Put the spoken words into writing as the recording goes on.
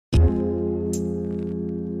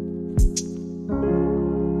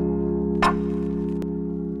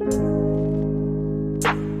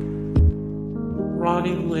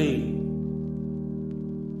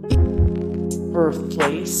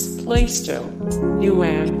Birthplace, Plaistow,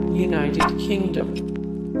 Newark, United Kingdom.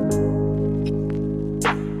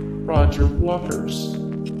 Roger Waters.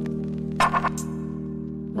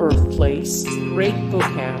 Birthplace, Great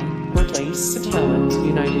Bookham, Birthplace, St Helens,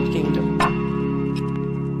 United Kingdom.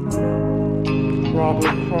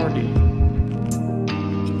 Robert Hardy.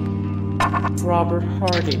 Robert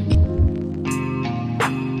Harding.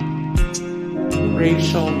 Ray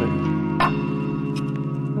Shulman.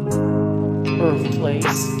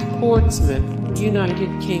 Birthplace, Portsmouth,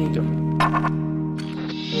 United Kingdom.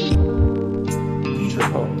 Peter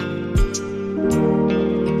Hook.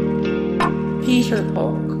 Peter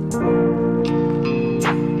Hook.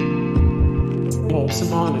 Paul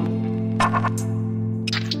Simonon.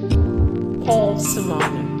 Paul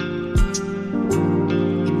Simonon.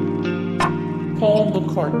 Paul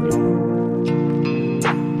McCartney.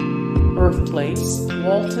 Birthplace,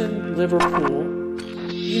 Walton, Liverpool,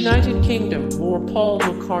 United Kingdom. Or Paul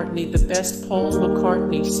McCartney. The best Paul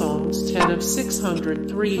McCartney songs, 10 of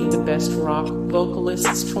 603. The best rock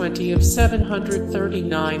vocalists, 20 of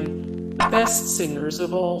 739. The best singers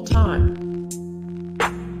of all time.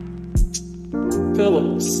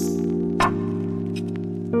 Phillips.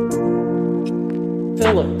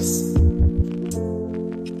 Phillips.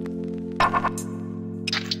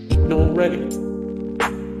 Noel Redding.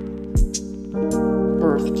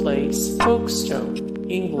 Birthplace, Folkestone,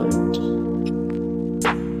 England.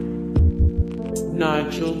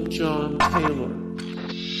 Nigel John Taylor.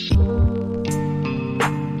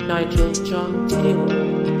 Nigel John Taylor.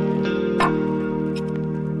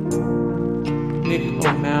 Nick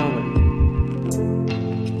O'Malley.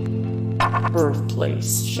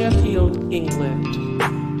 Birthplace, Sheffield, England.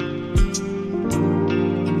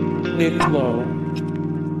 Nick Lowe.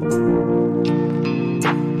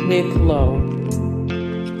 Nick Lowe.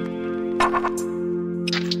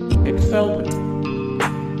 Mick Feldman.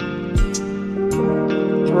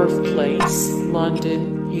 Birthplace, London,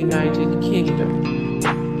 United Kingdom.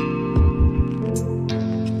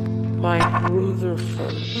 Mike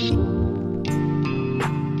Rutherford.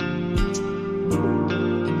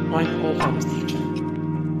 Michael Hopper.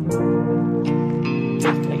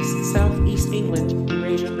 Birthplace, Southeast England,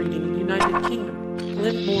 Eurasia Reading, United Kingdom.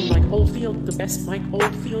 More Mike Oldfield, the best Mike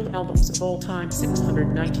Oldfield albums of all time,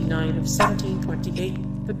 699 of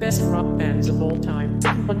 1728. The best rock bands of all time,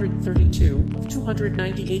 232 of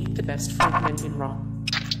 298. The best frontmen in rock.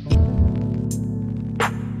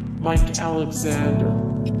 Mike Alexander.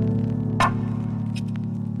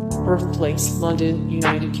 Birthplace, London,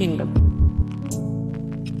 United Kingdom.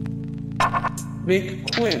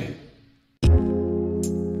 Mick Quinn.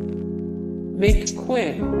 Mick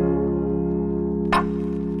Quinn.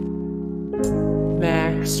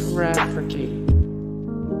 Max Rafferty.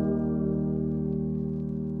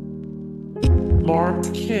 Mark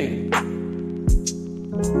King.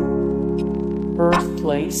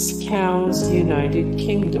 Birthplace, Cowes, United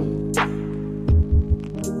Kingdom.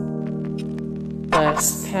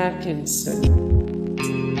 Les Pattinson.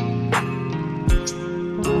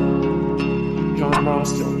 John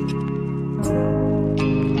Rostill.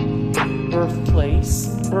 Birthplace,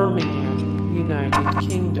 Birmingham, United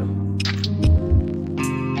Kingdom.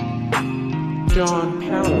 John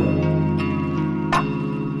Powell.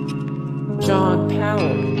 John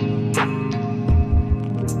Powell.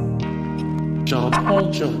 John Paul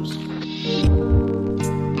Jones.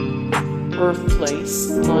 Birthplace,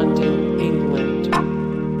 London, England.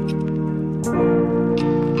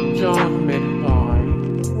 John McVie.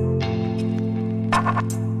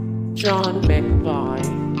 John McVie.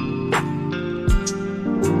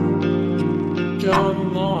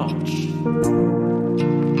 John Lodge.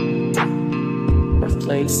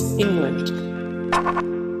 Birthplace, England.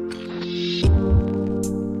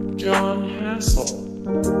 John Hassall.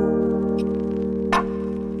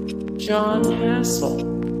 John Hassall.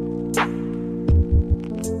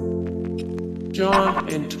 John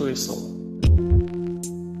Entwistle.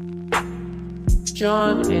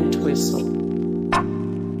 John Entwistle.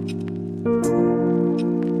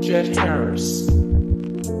 Jet Harris.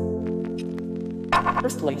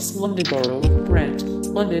 Birthplace, London Borough of Brent,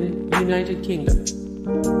 London, United Kingdom.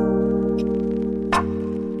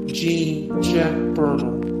 Jean-Jacques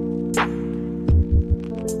Burnel.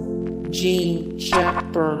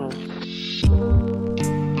 Jean-Jacques Burnel.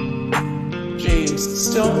 James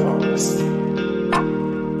Stelfox.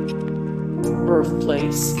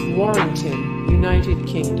 Birthplace, Warrington, United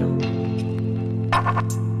Kingdom.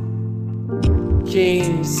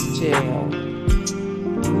 James Dale.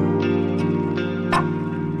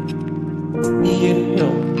 Ian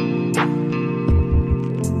Hill.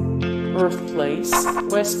 Birthplace,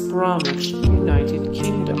 West Bromwich, United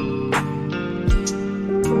Kingdom.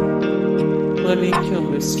 Lemmy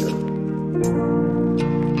Kilmister.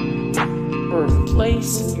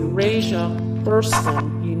 Birthplace, Eurasia,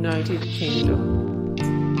 Burstall, United Kingdom.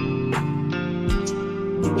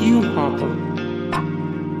 Hugh Hopper.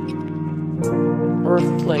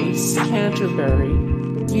 Birthplace, Canterbury,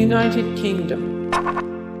 United Kingdom.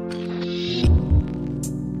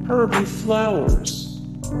 Herbie Flowers.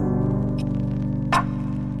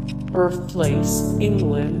 Birthplace,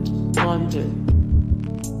 England, London.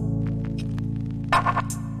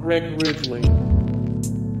 Ridley.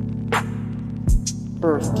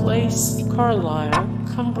 Birthplace, Carlisle,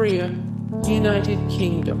 Cumbria, United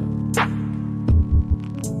Kingdom.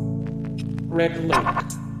 Red Lake.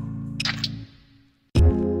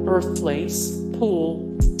 Birthplace,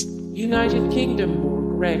 Poole, United Kingdom.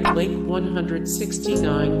 Red Lake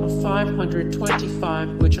 169 of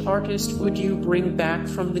 525. Which artist would you bring back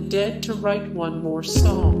from the dead to write one more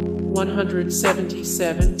song?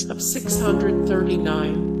 177 of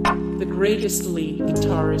 639. The greatest lead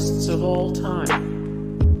guitarists of all time.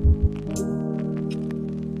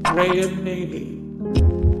 Maby.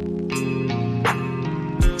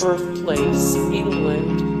 Birthplace,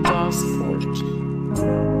 England, Gosport.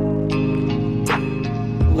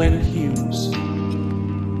 Glen Hughes.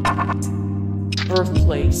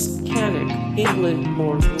 Birthplace, Cannock, England.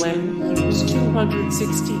 More Glen Hughes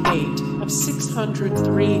 268 of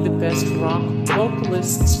 603. The best rock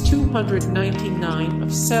vocalists 299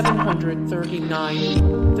 of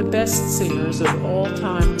 739. The best singers of all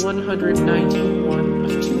time 191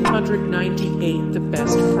 of 298. The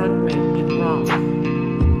best frontmen in rock.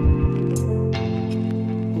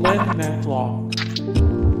 Glen Matlock.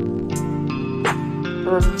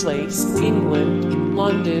 Birthplace, England,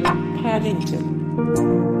 London, Paddington.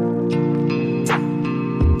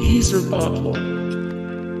 Geezer Butler.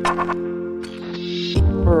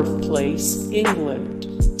 Birthplace, England.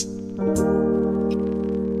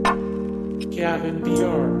 Gavin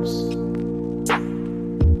Bryars.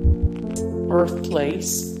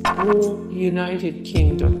 Birthplace, Poole, United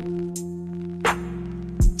Kingdom.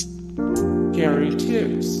 Gary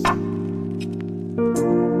Tibbs.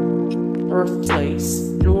 Birthplace,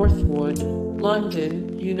 Northwood,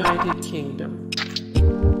 London, United Kingdom.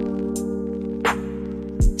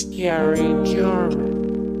 Gary Jarman.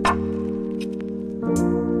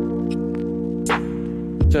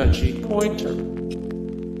 Dougie Poynter.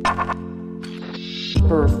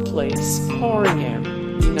 Birthplace, Corringham,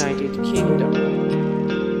 United Kingdom.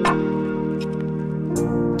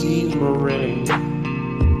 Dee Murray.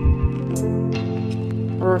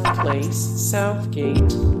 Birthplace,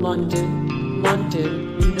 Southgate, London,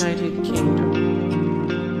 United Kingdom.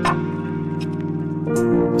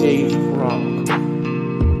 Dave Rock.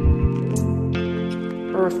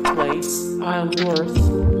 Birthplace, Isleworth,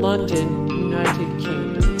 London, United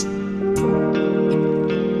Kingdom.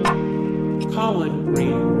 Colin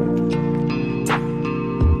Greenwood.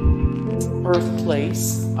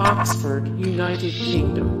 Birthplace, Oxford, United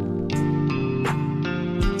Kingdom.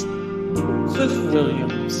 Cliff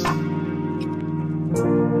Williams.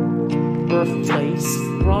 Birthplace,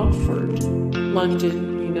 Romford,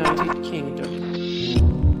 London, United Kingdom.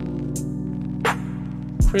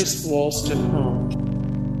 Chris Wollstonecraft.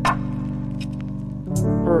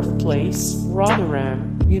 Birthplace,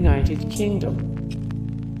 Rotherham, United Kingdom.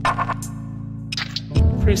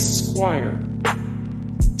 Chris Squire.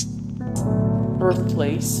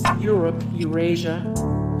 Birthplace, Europe, Eurasia,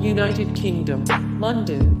 United Kingdom,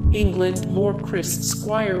 London, England. More Chris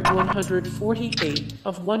Squire 148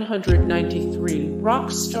 of 193 rock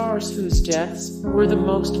stars whose deaths were the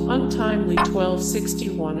most untimely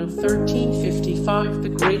 1261 of 1355. The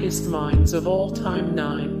greatest minds of all time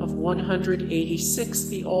 9 of 186.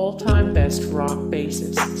 The all-time best rock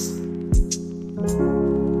bassists.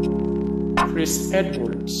 Chris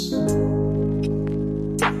Edwards.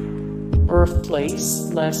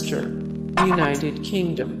 Birthplace, Leicester, United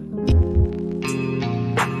Kingdom.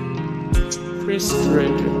 Chris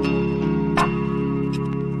Dredger.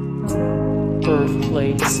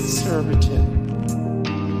 Birthplace, Surbiton.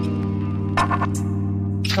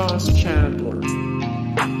 Charles Chandler.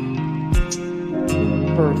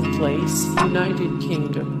 Birthplace, United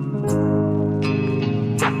Kingdom.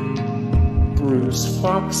 Bruce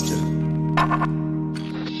Foxton.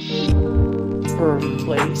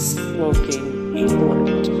 Birthplace, Woking,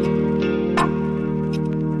 England.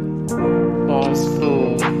 Boz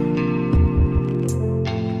Burrell.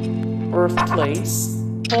 Birthplace,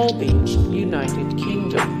 Holbeach, United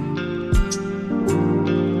Kingdom.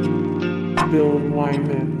 Bill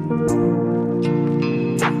Wyman.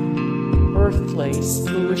 Birthplace,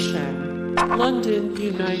 Lewisham, London,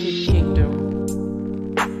 United Kingdom.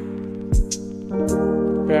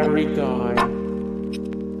 Barry Guy.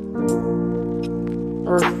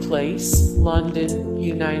 Birthplace, London,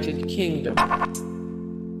 United Kingdom.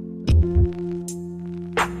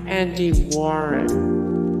 Andy Warren.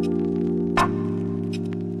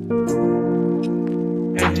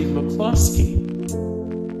 Andy McCluskey.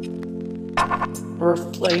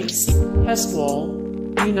 Birthplace, Heswall,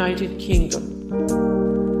 United Kingdom.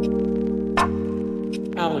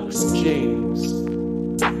 Alex James.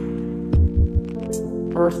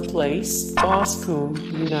 Birthplace, Boscombe,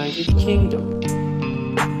 United Kingdom.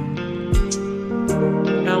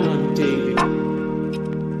 Alan Davey.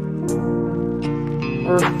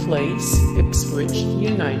 Birthplace, Ipswich,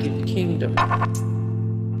 United Kingdom.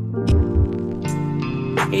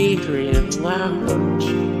 Adrian Lambert.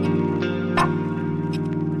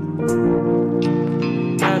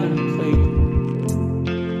 Adam Clayton.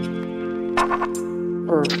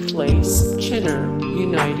 Birthplace, Chinner,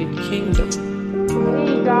 United Kingdom.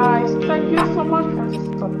 Hey guys, thank you so much for the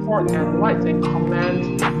support and likes and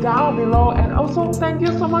comments down below, and also thank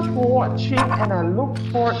you so much for watching, and I look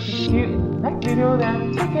forward to see you in the next video.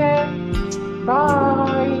 Then take care,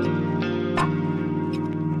 bye.